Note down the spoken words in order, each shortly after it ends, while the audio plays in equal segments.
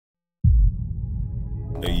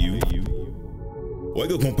Hey you.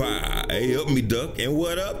 Wake up, compa. Hey, up me duck. And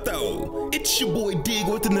what up though? It's your boy Dig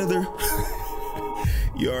with another.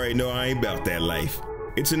 You already know I ain't about that life.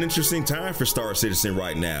 It's an interesting time for Star Citizen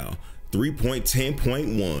right now.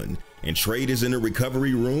 3.10.1. And trade is in the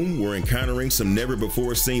recovery room. We're encountering some never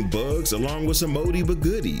before seen bugs along with some oldie but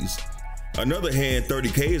goodies. On the other hand,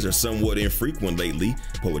 30Ks are somewhat infrequent lately.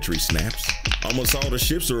 Poetry snaps. Almost all the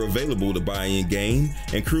ships are available to buy in game,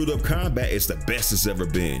 and crewed up combat is the best it's ever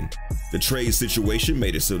been. The trade situation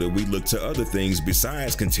made it so that we look to other things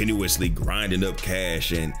besides continuously grinding up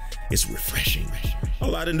cash, and it's refreshing. A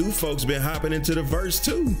lot of new folks been hopping into the verse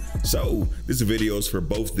too. So this video is for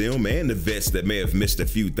both them and the vets that may have missed a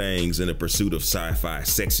few things in the pursuit of sci-fi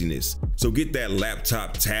sexiness. So get that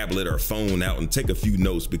laptop, tablet, or phone out and take a few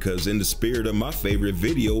notes, because in the spirit of my favorite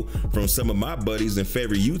video from some of my buddies and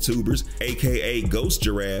favorite YouTubers, aka Ghost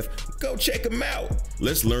Giraffe, go check them out.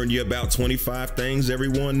 Let's learn you about 25 things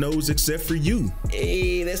everyone knows except for you.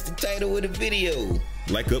 Hey, that's the title of the video.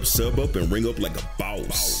 Like up, sub up, and ring up like a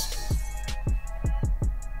boss.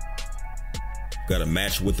 Got a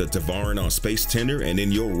match with a Tavaran on Space Tender, and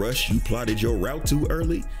in your rush, you plotted your route too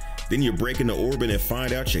early? Then you're breaking the orbit and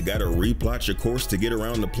find out you gotta replot your course to get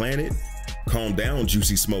around the planet? Calm down,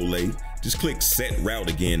 Juicy Smollett. Just click set route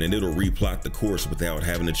again and it'll replot the course without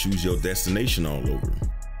having to choose your destination all over.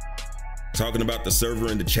 Talking about the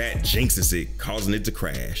server in the chat jinxes it, causing it to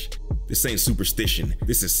crash. This ain't superstition,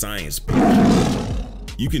 this is science.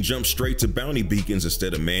 You can jump straight to bounty beacons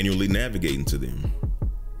instead of manually navigating to them.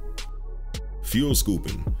 Fuel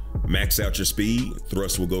scooping. Max out your speed,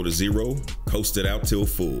 thrust will go to 0, coast it out till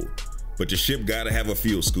full. But your ship gotta have a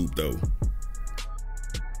fuel scoop though.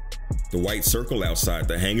 The white circle outside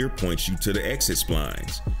the hangar points you to the exit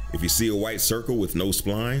splines. If you see a white circle with no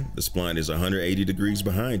spline, the spline is 180 degrees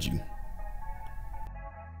behind you.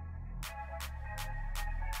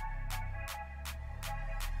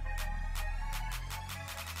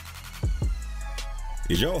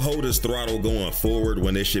 Is your holder's throttle going forward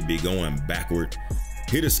when it should be going backward?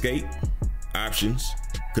 Hit escape, options,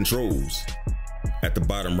 controls. At the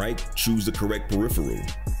bottom right, choose the correct peripheral.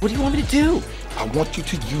 What do you want me to do? I want you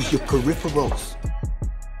to use your peripherals.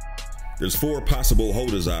 There's 4 possible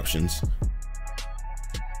holders options.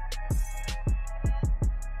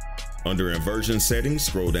 Under inversion settings,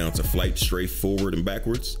 scroll down to flight straight forward and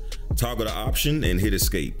backwards. Toggle the option and hit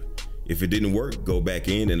escape. If it didn't work, go back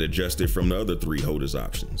in and adjust it from the other 3 holders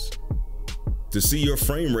options. To see your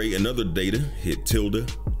frame rate and other data, hit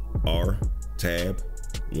tilde, R, tab,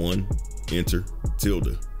 1, enter,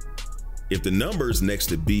 tilde. If the numbers next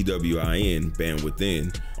to BWIN, bandwidth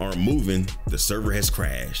in, aren't moving, the server has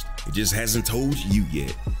crashed. It just hasn't told you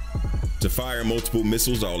yet. To fire multiple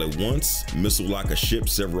missiles all at once, missile lock a ship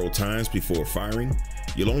several times before firing.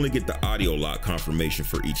 You'll only get the audio lock confirmation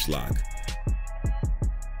for each lock.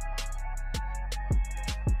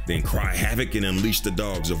 Then cry havoc and unleash the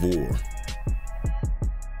dogs of war.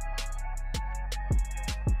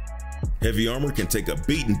 Heavy armor can take a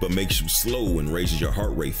beating but makes you slow and raises your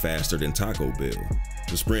heart rate faster than Taco Bell.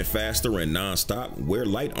 To sprint faster and non-stop, wear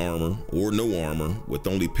light armor or no armor with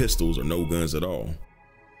only pistols or no guns at all.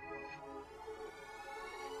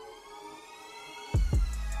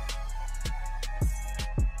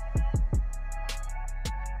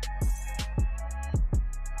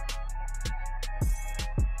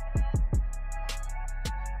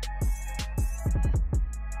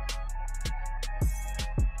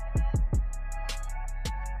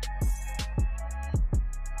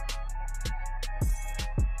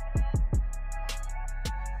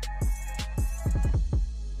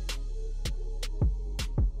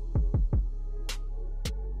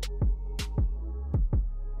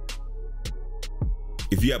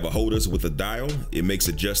 If you have a holders with a dial, it makes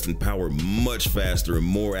adjusting power much faster and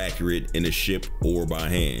more accurate in the ship or by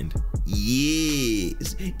hand.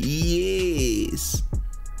 Yes, yes.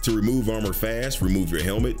 To remove armor fast, remove your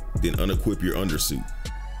helmet, then unequip your undersuit.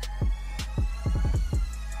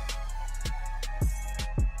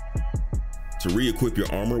 To re-equip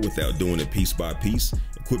your armor without doing it piece by piece,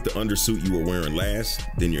 equip the undersuit you were wearing last,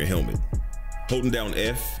 then your helmet. Holding down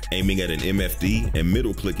F, aiming at an MFD, and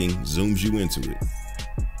middle clicking zooms you into it.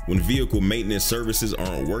 When vehicle maintenance services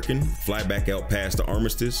aren't working, fly back out past the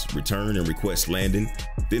armistice, return and request landing,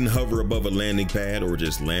 then hover above a landing pad or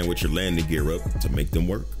just land with your landing gear up to make them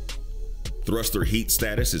work. Thruster heat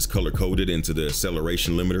status is color coded into the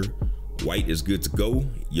acceleration limiter. White is good to go,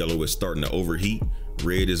 yellow is starting to overheat,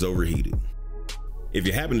 red is overheated. If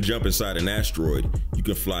you happen to jump inside an asteroid, you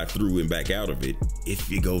can fly through and back out of it if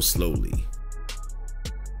you go slowly.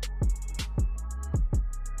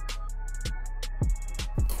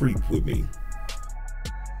 Creep with me.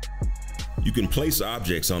 You can place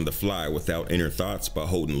objects on the fly without inner thoughts by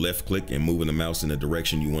holding left click and moving the mouse in the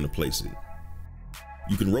direction you want to place it.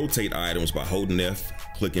 You can rotate items by holding F,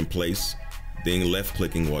 click in place, then left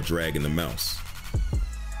clicking while dragging the mouse.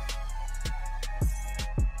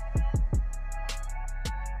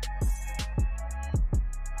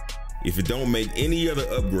 If it don't make any other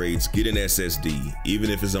upgrades, get an SSD, even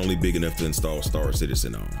if it's only big enough to install Star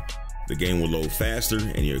Citizen on. The game will load faster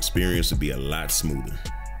and your experience will be a lot smoother.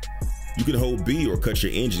 You can hold B or cut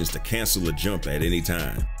your engines to cancel a jump at any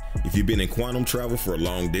time. If you've been in quantum travel for a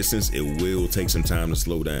long distance, it will take some time to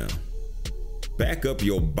slow down. Back up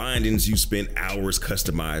your bindings you spent hours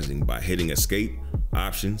customizing by hitting Escape,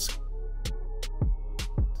 Options,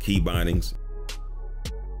 Key Bindings,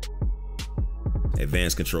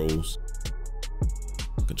 Advanced Controls,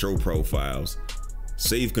 Control Profiles,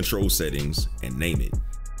 Save Control Settings, and name it.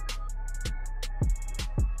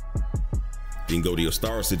 Then go to your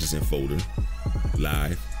Star Citizen folder,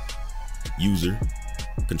 Live, User,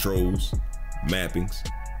 Controls, Mappings,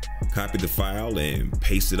 copy the file and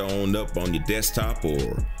paste it on up on your desktop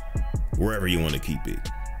or wherever you want to keep it.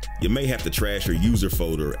 You may have to trash your user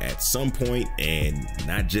folder at some point, and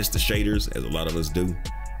not just the shaders as a lot of us do.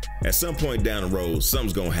 At some point down the road,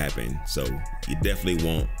 something's gonna happen, so you definitely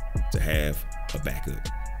want to have a backup.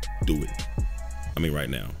 Do it. I mean right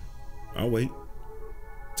now. I'll wait.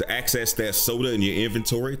 To access that soda in your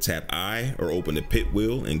inventory, tap I or open the pit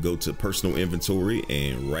wheel and go to personal inventory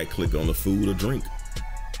and right click on the food or drink.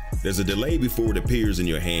 There's a delay before it appears in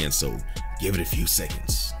your hand, so give it a few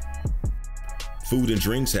seconds. Food and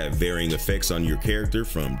drinks have varying effects on your character,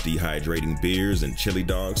 from dehydrating beers and chili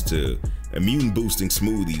dogs to immune boosting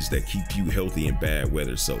smoothies that keep you healthy in bad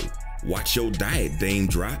weather, so watch your diet, Dame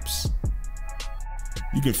Drops.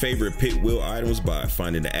 You can favorite pit wheel items by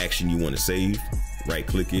finding the action you want to save. Right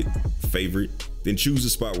click it, favorite, then choose the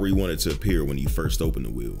spot where you want it to appear when you first open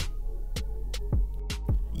the wheel.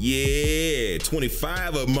 Yeah,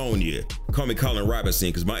 25 ammonia. Call me Colin Robinson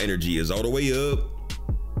because my energy is all the way up.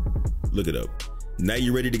 Look it up. Now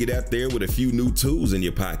you're ready to get out there with a few new tools in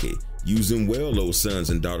your pocket. Use them well, those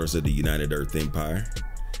sons and daughters of the United Earth Empire.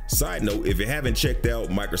 Side note, if you haven't checked out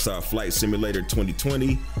Microsoft Flight Simulator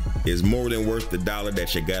 2020, it's more than worth the $1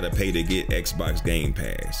 that you gotta pay to get Xbox Game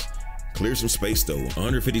Pass. Clear some space though,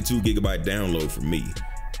 152 gigabyte download for me.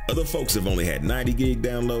 Other folks have only had 90 gig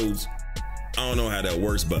downloads. I don't know how that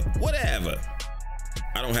works, but whatever.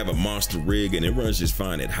 I don't have a monster rig and it runs just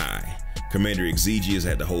fine at high. Commander Exigeous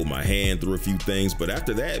had to hold my hand through a few things, but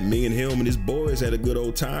after that, me and him and his boys had a good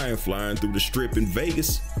old time flying through the strip in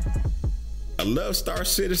Vegas. I love Star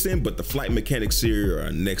Citizen, but the flight mechanics here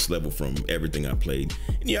are next level from everything I played.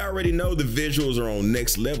 And you already know the visuals are on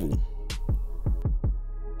next level.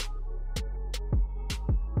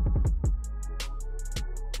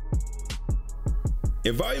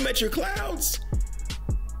 And volume at your clouds.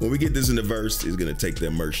 When we get this in the verse, it's gonna take the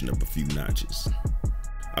immersion up a few notches.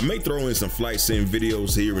 I may throw in some flight sim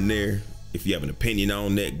videos here and there. If you have an opinion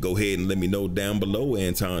on that, go ahead and let me know down below,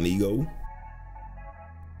 Anton Ego.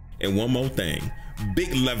 And one more thing,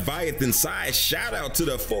 big Leviathan size shout out to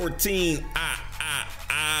the 14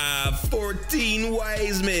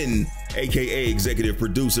 wise men, aka executive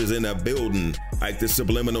producers in the building. Ike the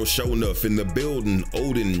Subliminal Shownuff in the building.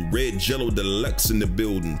 Odin Red Jello Deluxe in the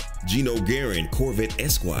building. Gino Guerin Corvette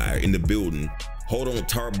Esquire in the building. Hold on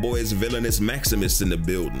Tar Boys Villainous Maximus in the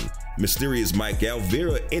building. Mysterious Mike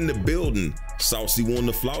Alvera in the building. Saucy One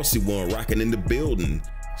the Flossy One rocking in the building.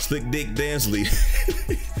 Slick Dick Dansley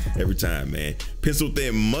every time, man. Pencil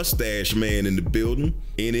Thin Mustache Man in the building.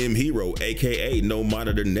 NM Hero, aka No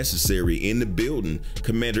Monitor Necessary in the building.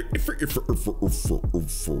 Commander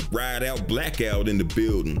Ride Out Blackout in the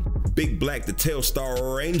building. Big Black the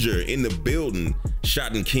Telstar Ranger in the building.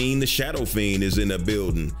 Shot and Keen the Shadow Fiend is in the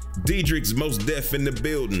building. Diedrich's Most Deaf in the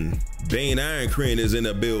building. Bane Iron Crane is in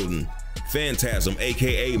the building. Phantasm,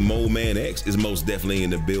 aka Mole Man X, is most definitely in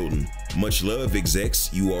the building. Much love, execs,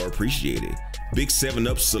 you are appreciated. Big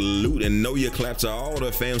 7-Up salute and know your clap to all the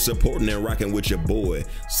fam supporting and rocking with your boy.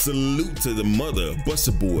 Salute to the mother,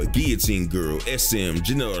 Buster Boy, Guillotine Girl, SM,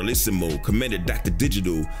 Generalissimo, Commander Dr.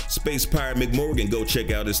 Digital, Space Pirate McMorgan, go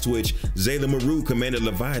check out his Twitch. Zayla Maru, Commander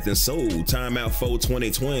Leviathan Soul, Timeout 4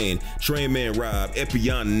 2020, Trainman Rob,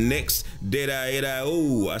 Epion Next, Deadeye,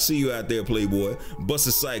 oh, I see you out there, Playboy.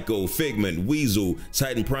 Buster Psycho, Figment, Weasel,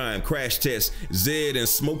 Titan Prime, Crash Test, Zed, and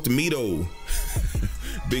Smoked Meato.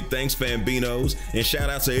 Big thanks, Fambinos, and shout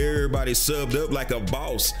out to everybody subbed up like a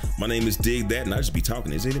boss. My name is Dig That, and I just be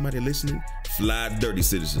talking. Is anybody listening? Fly Dirty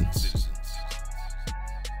Citizens.